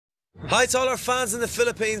Hi to all our fans in the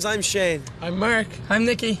Philippines, I'm Shane. I'm Mark. I'm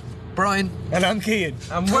Nikki. Brian. And I'm Cian.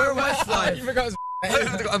 And we're Westlife. You forgot his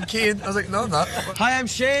I'm Cian. I was like, no, I'm not. Hi, I'm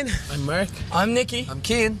Shane. I'm Mark. I'm Nikki. I'm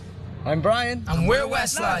Cian. I'm Brian. And we're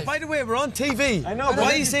Westlife. By the way, we're on TV. I know.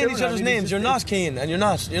 Why are you saying each other's names? You're not Cian, and you're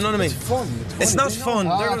not. You know what I mean? It's fun. It's not fun.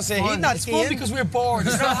 They're going to say, he's not It's Cian. fun because we're bored.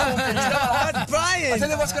 It's not fun. That's Brian. I'll tell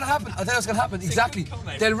you what's going to happen. Exactly.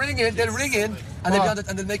 They'll ring in, and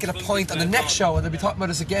they'll make it a point on the next show, and they'll be talking about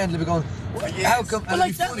us again. They'll be going, how come? But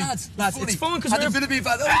like that, lads, it's fun because we're Philippine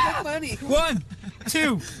fans. Oh, money. 1,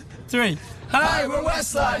 2, 3. Hi, we're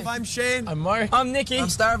Westlife. I'm Shane. I'm Mark. I'm Nikki. I'm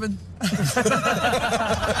starving.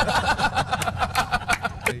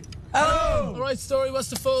 Hello. All right, story. What's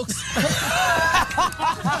the folks?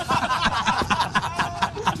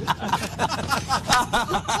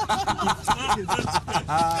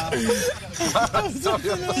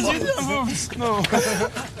 No.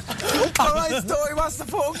 All right, story. What's the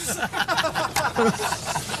folks?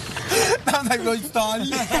 I'm like, right, done.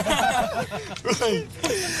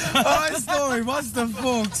 All right, story. What's the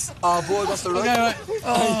folks? Oh boy, what's the right? Okay,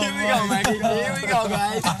 right. Here we go, Maggie. Here we go,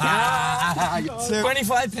 guys.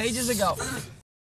 25 pages ago.